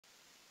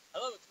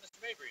Hello, it's Mr.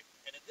 Mabry,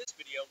 and in this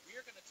video we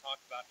are going to talk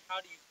about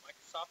how to use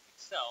Microsoft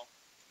Excel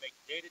to make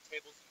data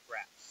tables and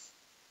graphs.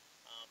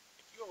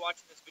 If you were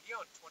watching this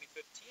video in 2015,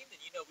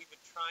 then you know we've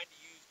been trying to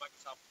use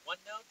Microsoft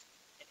OneNote,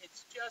 and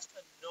it's just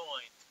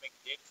annoying to make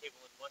a data table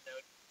in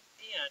OneNote,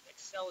 and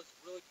Excel is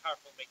really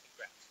powerful in making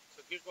graphs. So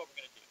here's what we're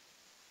going to do.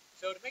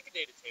 So to make a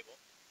data table,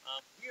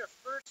 we are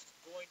first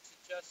going to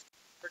just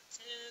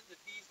pretend that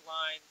these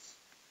lines,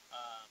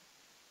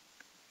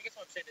 I guess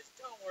what I'm saying is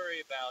don't worry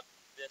about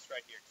this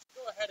right here. Just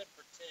go ahead and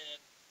pretend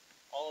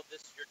all of this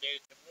is your data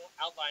table. We'll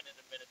outline in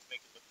a minute to make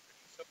it look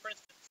pretty. So for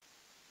instance,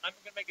 I'm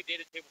going to make a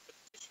data table for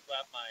the tissue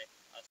lab my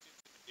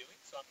students have been doing.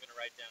 So I'm going to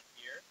write down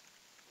here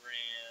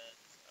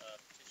brands of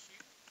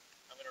tissue.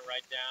 I'm going to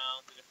write down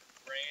the different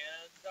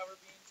brands that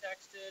were being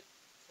texted,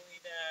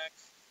 Kleenex,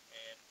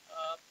 and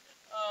up,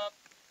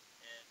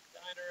 and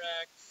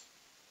Dynarex.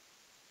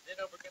 Then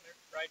over going to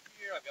right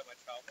here, I've got my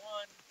trial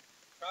 1,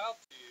 trial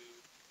 2,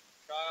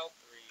 trial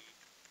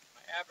 3,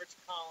 my average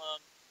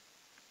column.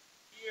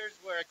 Here's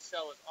where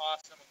Excel is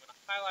awesome. I'm going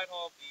to highlight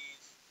all of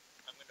these.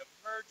 I'm going to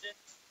merge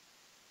it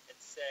and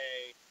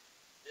say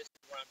this is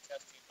where I'm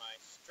testing my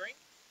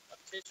strength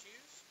of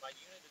tissues. My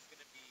unit is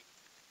going to be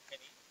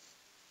pennies.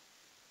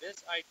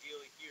 This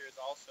ideally here is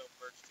also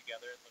merged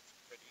together and looks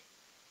pretty.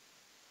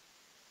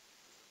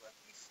 Does it let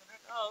me center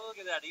it? Oh,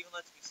 look at that. It even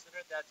lets me center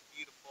it. That's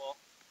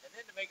beautiful. And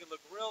then to make it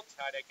look real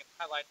tight, I can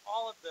highlight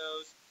all of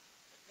those.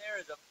 And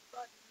there is a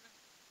button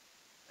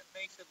that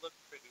makes it look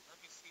pretty. Let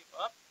me see if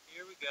up.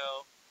 Here we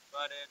go.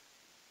 Button.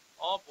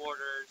 All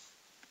borders.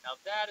 Now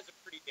that is a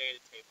pretty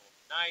data table.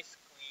 Nice,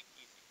 clean,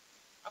 easy.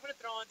 I'm going to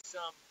throw in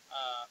some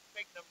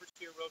fake numbers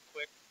here real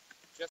quick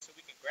just so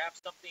we can graph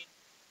something.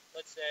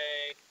 Let's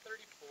say 34,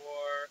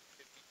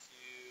 52,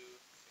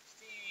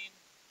 16.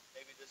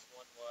 Maybe this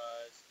one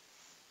was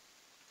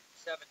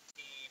 17,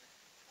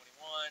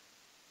 21,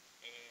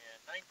 and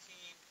 19.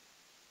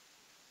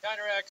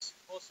 Dynarex,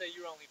 we'll say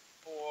you're only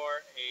 4,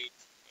 8,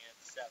 and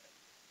 7.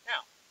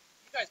 Now,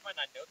 you guys might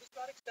not know this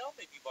about Excel.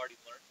 Maybe you've already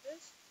learned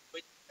this.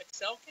 But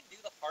Excel can do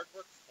the hard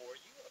work for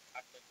you of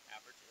calculating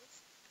averages.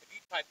 If you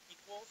type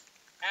equals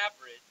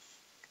average,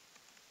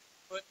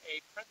 put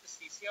a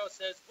parenthesis, see how it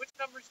says, which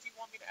numbers do you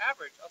want me to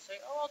average? I'll say,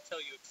 oh, I'll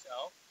tell you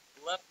Excel.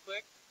 Left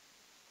click,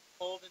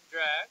 hold and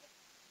drag,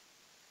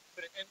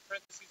 put an end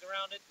parenthesis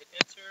around it, hit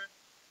enter.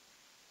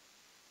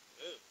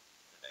 Ooh,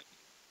 what did I do?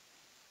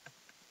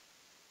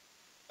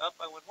 Up,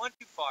 I went one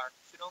too far.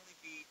 Should only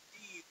be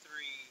D3.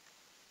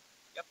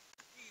 Yep,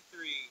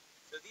 D3.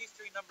 So these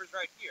three numbers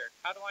right here.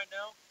 How do I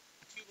know?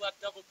 Two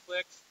left double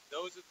clicks,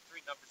 those are the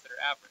three numbers that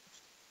are averaged.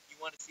 You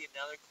want to see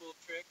another cool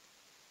trick?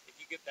 If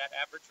you get that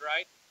average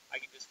right, I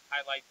can just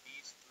highlight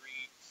these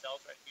three cells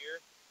right here,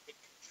 hit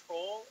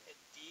Control and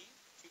D,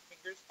 2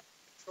 fingers,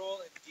 Control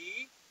and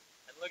D,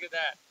 and look at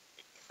that.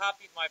 It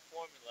copied my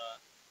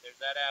formula. There's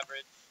that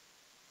average.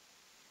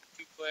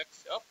 2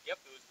 clicks. Oh, yep,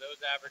 it was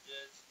those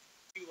averages.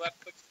 2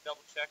 left clicks to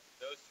double check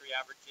those 3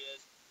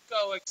 averages.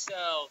 Go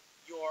Excel,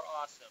 you're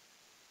awesome.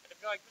 And if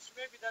you're like, Mr.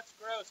 Maybe that's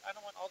gross, I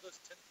don't want all those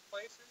 10th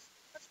places,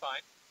 that's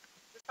fine.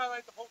 Just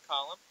highlight the whole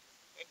column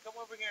and come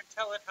over here and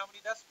tell it how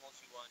many decimals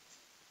you want.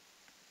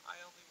 I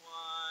only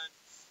want,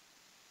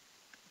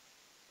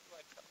 what do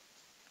I tell it?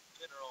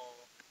 General,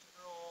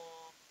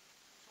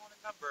 just want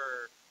a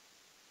number.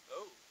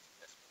 Oh,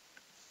 decimal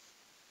points.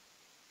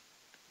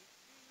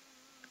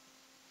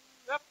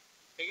 Up,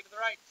 take it to the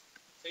right.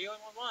 Say you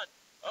only want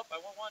 1. Oh, I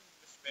want 1,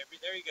 Mr.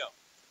 Mabry. There you go.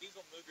 So these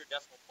will move your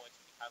decimal points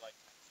when you highlight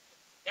text.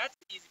 That's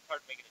the easy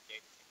part of making a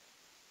data table.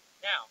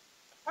 Now,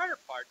 the harder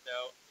part,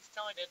 though, is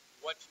telling it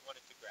what you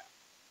want it to graph.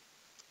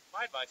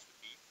 My advice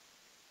would be,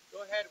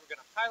 go ahead, we're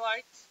going to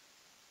highlight.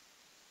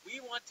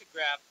 We want to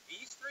graph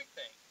these 3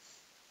 things,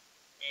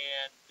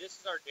 and this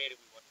is our data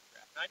we want to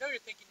graph. Now, I know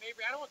you're thinking,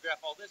 maybe I don't want to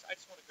graph all this, I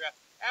just want to graph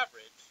the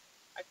average.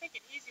 I think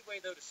an easy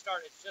way, though, to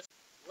start is just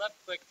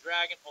left-click,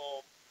 drag, and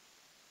hold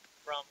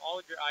from all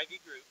of your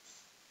IV groups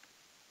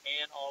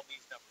and all of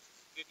these numbers.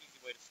 It's a good, easy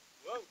way to start.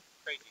 Whoa,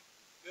 crazy.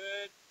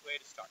 Good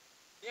way to start.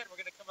 Then we're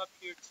going to come up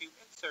here to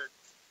insert.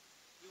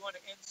 We want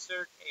to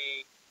insert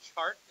a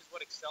chart, is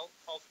what Excel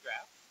calls a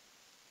graph.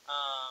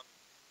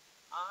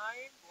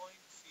 I'm going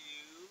to,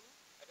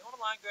 I don't want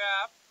a line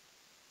graph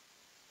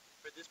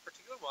for this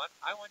particular one.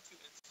 I want to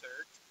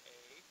insert a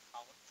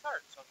column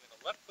chart. So I'm going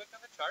to left click on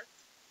the chart,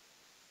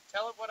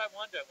 tell it what I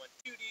want. Do I want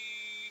 2D?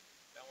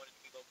 Do I want it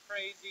to be a little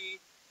crazy?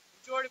 The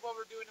majority of what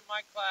we're doing in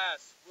my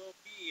class will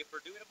be, if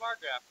we're doing a bar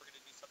graph, we're going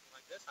to do something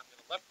like this. I'm going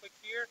to left click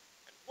here,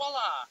 and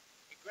voila,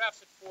 it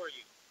graphs it for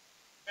you.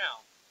 Now,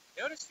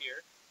 notice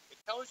here,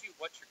 it tells you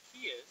what your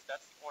key is.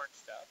 That's the orange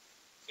stuff.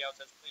 See how it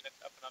says Kleenex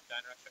up and up,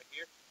 Dynarex right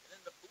here. And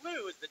then the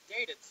blue is the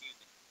data it's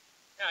using.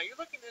 Now, you're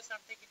looking at this and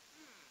I'm thinking,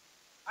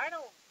 I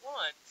don't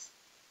want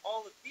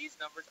all of these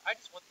numbers. I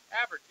just want the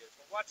averages.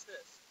 Well, watch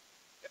this.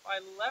 If I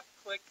left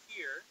click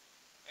here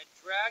and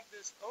drag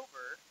this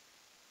over,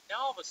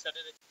 now all of a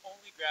sudden it's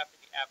only graphing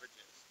the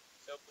averages.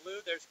 So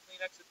blue, there's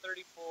Kleenex at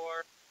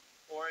 34,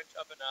 orange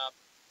up and up,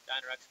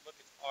 Dynarex.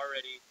 Look, it's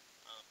already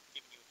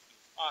giving you a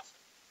cue. Awesome.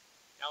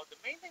 Now, the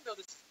main thing, though,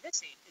 this is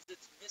missing is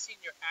it's missing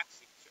your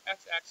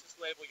x-axis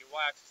label, your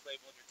y-axis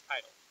label, and your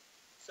title.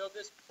 So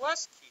this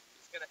plus key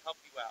is going to help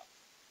you out.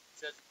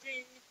 It says,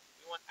 ding,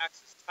 we want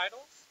axis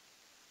titles.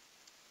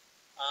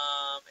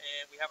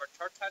 And we have our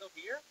chart title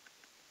here.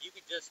 You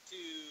can just do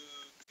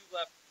 2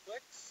 left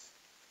clicks,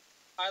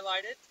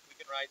 highlight it. We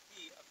can write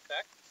the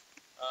effect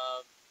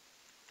of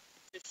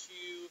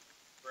tissue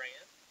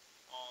brand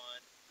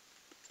on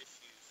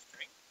tissue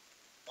string,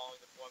 following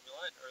the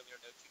formula and earlier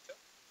notes you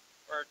took.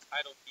 For our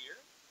title here,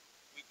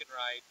 we can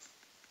write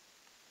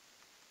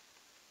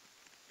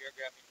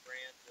paragraphing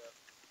brands of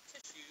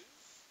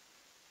tissues.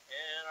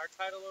 And our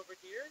title over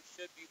here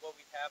should be what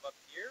we have up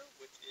here,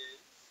 which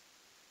is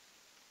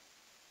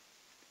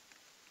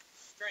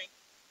strength.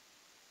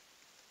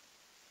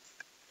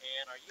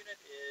 And our unit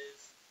is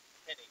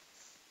pennies.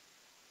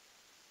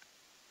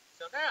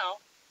 So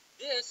now,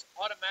 this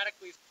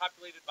automatically is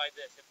populated by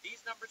this. If these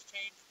numbers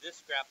change,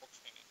 this graph will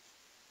change.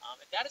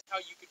 And that is how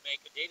you can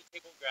make a data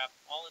table graph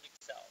all in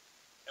Excel.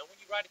 Now, when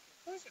you write a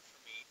conclusion for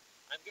me,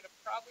 I'm going to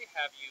probably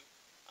have you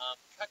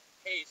cut and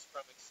paste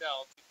from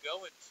Excel to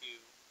go into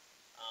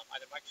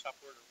either Microsoft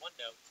Word or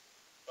OneNote.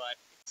 But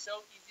it's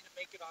so easy to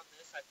make it on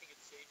this, I think it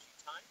saves you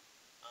time.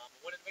 I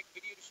wanted to make a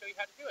video to show you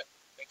how to do it.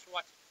 Thanks for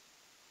watching.